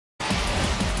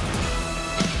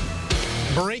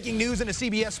Breaking news in a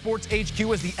CBS Sports HQ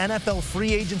as the NFL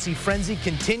free agency frenzy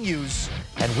continues.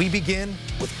 And we begin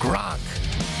with Gronk.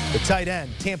 The tight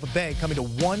end, Tampa Bay, coming to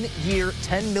 1 year,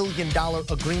 $10 million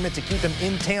agreement to keep him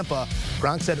in Tampa.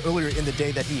 Gronk said earlier in the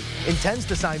day that he intends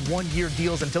to sign 1 year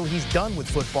deals until he's done with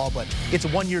football, but it's a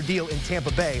 1 year deal in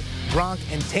Tampa Bay. Gronk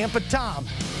and Tampa Tom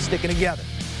sticking together.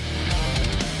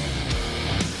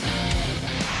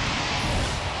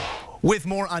 With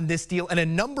more on this deal and a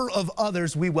number of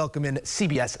others, we welcome in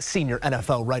CBS senior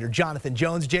NFL writer Jonathan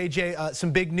Jones. JJ,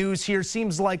 some big news here.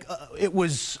 Seems like it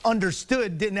was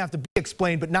understood, didn't have to be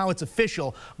explained, but now it's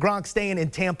official. Gronk staying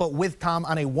in Tampa with Tom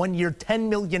on a 1 year, $10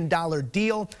 million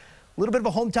deal. A little bit of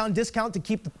a hometown discount to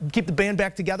keep the band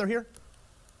back together here.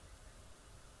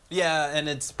 Yeah, and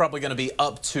it's probably going to be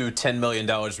up to $10 million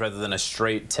rather than a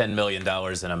straight $10 million,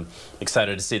 and I'm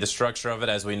excited to see the structure of it.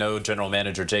 As we know, General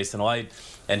Manager Jason Light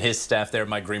and his staff there,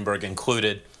 Mike Greenberg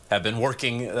included, have been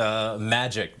working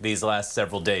magic these last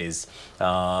several days,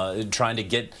 trying to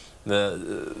get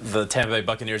the Tampa Bay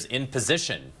Buccaneers in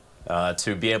position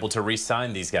to be able to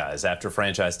re-sign these guys after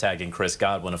franchise tagging Chris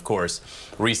Godwin, of course,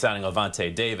 re-signing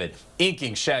Levante David,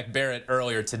 inking Shaq Barrett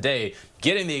earlier today,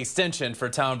 getting the extension for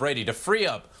Tom Brady to free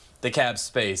up the cap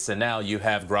space, and now you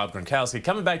have Rob Gronkowski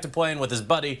coming back to playing with his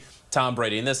buddy Tom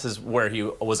Brady, and this is where he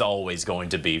was always going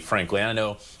to be, frankly. I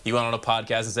know he went on a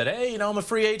podcast and said, hey, you know, I'm a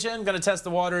free agent, I'm going to test the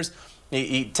waters.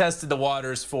 He tested the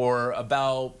waters for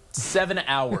about 7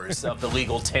 hours of the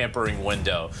legal tampering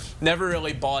window. Never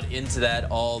really bought into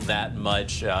that all that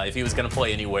much. If he was going to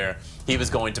play anywhere, he was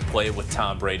going to play with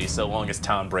Tom Brady, so long as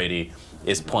Tom Brady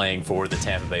is playing for the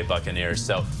Tampa Bay Buccaneers.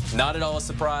 So not at all a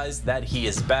surprise that he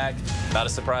is back. Not a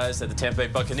surprise that the Tampa Bay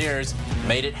Buccaneers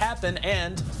made it happen.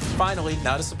 And finally,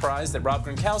 not a surprise that Rob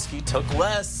Gronkowski took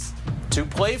less to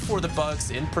play for the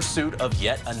Bucs in pursuit of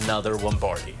yet another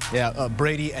Lombardi. Yeah,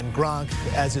 Brady and Gronk,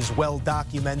 as is well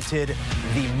documented,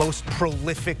 the most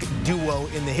prolific duo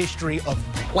in the history of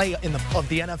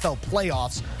the NFL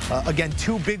playoffs. Again,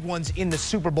 two big ones in the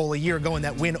Super Bowl a year ago in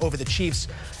that win over the Chiefs.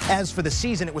 As for the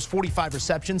season, it was 45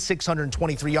 receptions,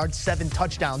 623 yards, 7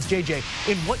 touchdowns.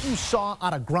 JJ, in what you saw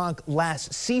out of Gronk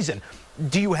last season,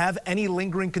 do you have any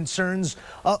lingering concerns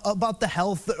about the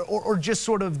health or just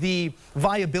sort of the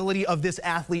viability of this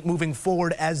athlete moving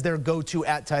forward as their go-to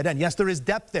at tight end? Yes, there is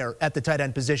depth there at the tight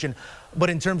end position, but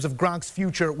in terms of Gronk's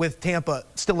future with Tampa,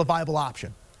 still a viable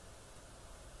option.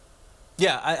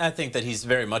 Yeah, I think that he's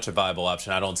very much a viable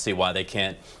option. I don't see why they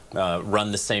can't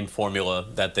run the same formula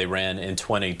that they ran in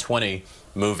 2020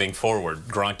 moving forward.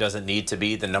 Gronk doesn't need to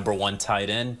be the #1 tight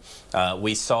end.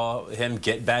 We saw him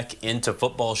get back into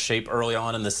football shape early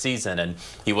on in the season, and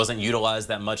he wasn't utilized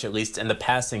that much, at least in the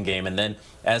passing game. And then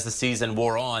as the season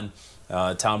wore on,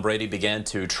 Tom Brady began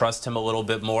to trust him a little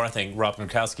bit more. I think Rob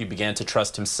Gronkowski began to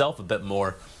trust himself a bit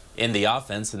more in the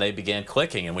offense, and they began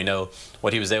clicking. And we know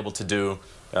what he was able to do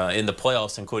in the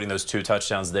playoffs, including those 2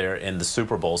 touchdowns there in the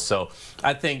Super Bowl. So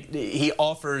I think he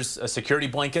offers a security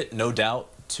blanket, no doubt,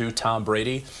 to Tom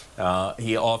Brady.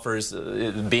 He offers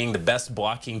being the best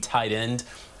blocking tight end,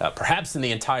 perhaps in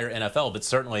the entire NFL, but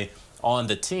certainly on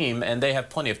the team, and they have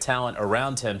plenty of talent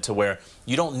around him to where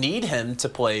you don't need him to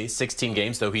play 16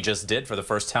 games, though he just did for the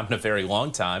first time in a very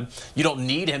long time. You don't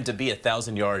need him to be a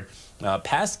 1,000-yard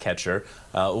pass catcher.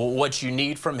 What you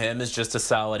need from him is just a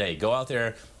solid A. Go out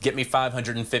there, get me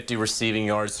 550 receiving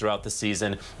yards throughout the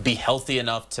season, be healthy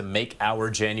enough to make our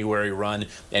January run,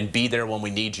 and be there when we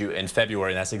need you in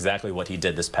February. And that's exactly what he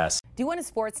did this past. Do you want a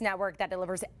sports network that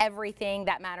delivers everything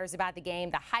that matters about the game?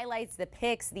 The highlights, the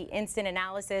picks, the instant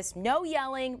analysis, no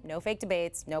yelling, no fake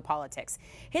debates, no politics.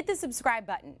 Hit the subscribe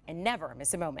button and never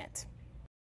miss a moment.